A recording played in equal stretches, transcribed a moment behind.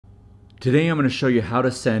Today I'm going to show you how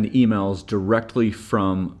to send emails directly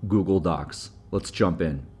from Google Docs. Let's jump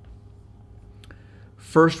in.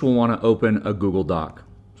 First we'll want to open a Google Doc.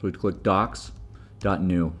 So we click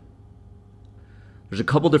docs.new. There's a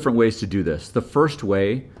couple different ways to do this. The first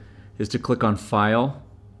way is to click on File,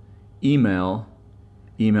 Email,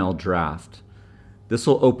 Email Draft. This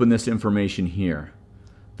will open this information here.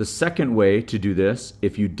 The second way to do this,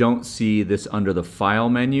 if you don't see this under the File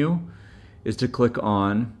menu, is to click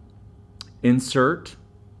on Insert,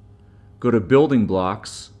 go to Building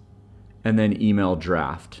Blocks, and then Email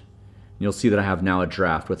Draft. You'll see that I have now a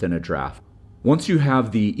draft within a draft. Once you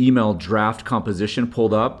have the email draft composition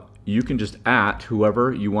pulled up, you can just @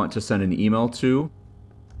 whoever you want to send an email to,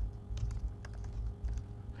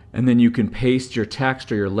 and then you can paste your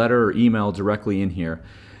text or your letter or email directly in here.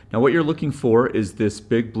 Now what you're looking for is this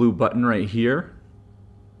big blue button right here.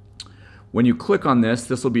 When you click on this,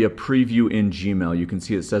 this will be a preview in Gmail. You can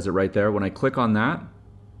see it says it right there. When I click on that,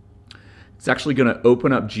 it's actually going to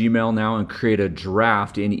open up Gmail now and create a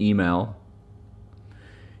draft in email.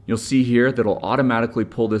 You'll see here that it'll automatically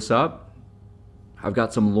pull this up. I've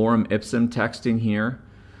got some lorem ipsum text in here.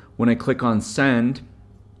 When I click on send,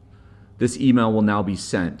 this email will now be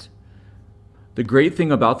sent. The great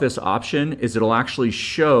thing about this option is it'll actually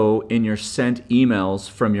show in your sent emails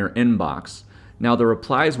from your inbox. Now the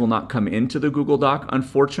replies will not come into the Google Doc,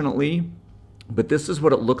 unfortunately, but this is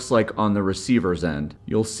what it looks like on the receiver's end.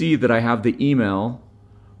 You'll see that I have the email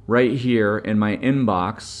right here in my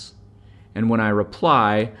inbox, and when I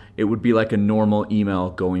reply, it would be like a normal email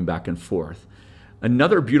going back and forth.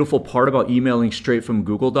 Another beautiful part about emailing straight from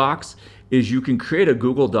Google Docs is you can create a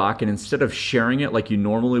Google Doc, and instead of sharing it like you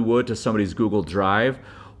normally would to somebody's Google Drive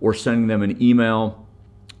or sending them an email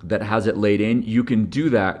that has it laid in, you can do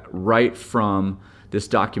that right from this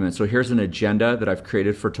document. So here's an agenda that I've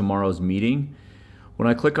created for tomorrow's meeting. When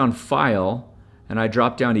I click on File and I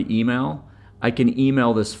drop down to Email, I can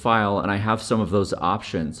email this file, and I have some of those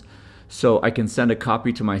options. So I can send a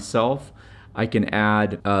copy to myself, I can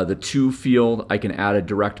add the to field, I can add a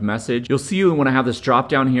direct message. You'll see when I have this drop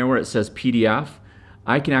down here where it says PDF,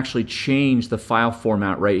 I can actually change the file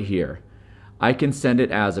format right here. I can send it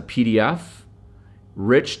as a PDF,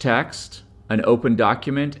 rich text, an open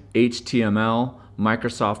document, HTML,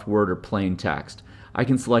 Microsoft Word, or plain text. I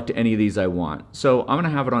can select any of these I want. So I'm going to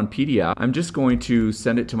have it on PDF. I'm just going to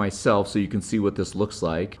send it to myself so you can see what this looks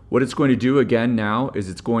like. What it's going to do again now is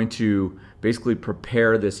it's going to basically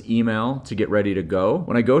prepare this email to get ready to go.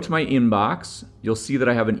 When I go to my inbox, you'll see that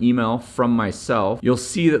I have an email from myself. You'll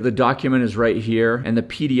see that the document is right here and the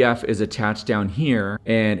PDF is attached down here,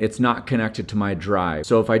 and it's not connected to my drive.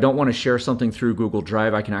 So if I don't want to share something through Google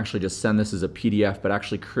Drive, I can actually just send this as a PDF, but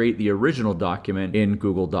actually create the original document in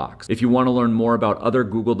Google Docs. If you want to learn more about other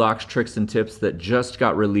Google Docs tricks and tips that just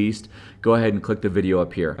got released, go ahead and click the video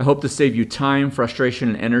up here. I hope to save you time, frustration,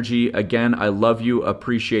 and energy. Again, I love you,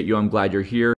 appreciate you, I'm glad you're here.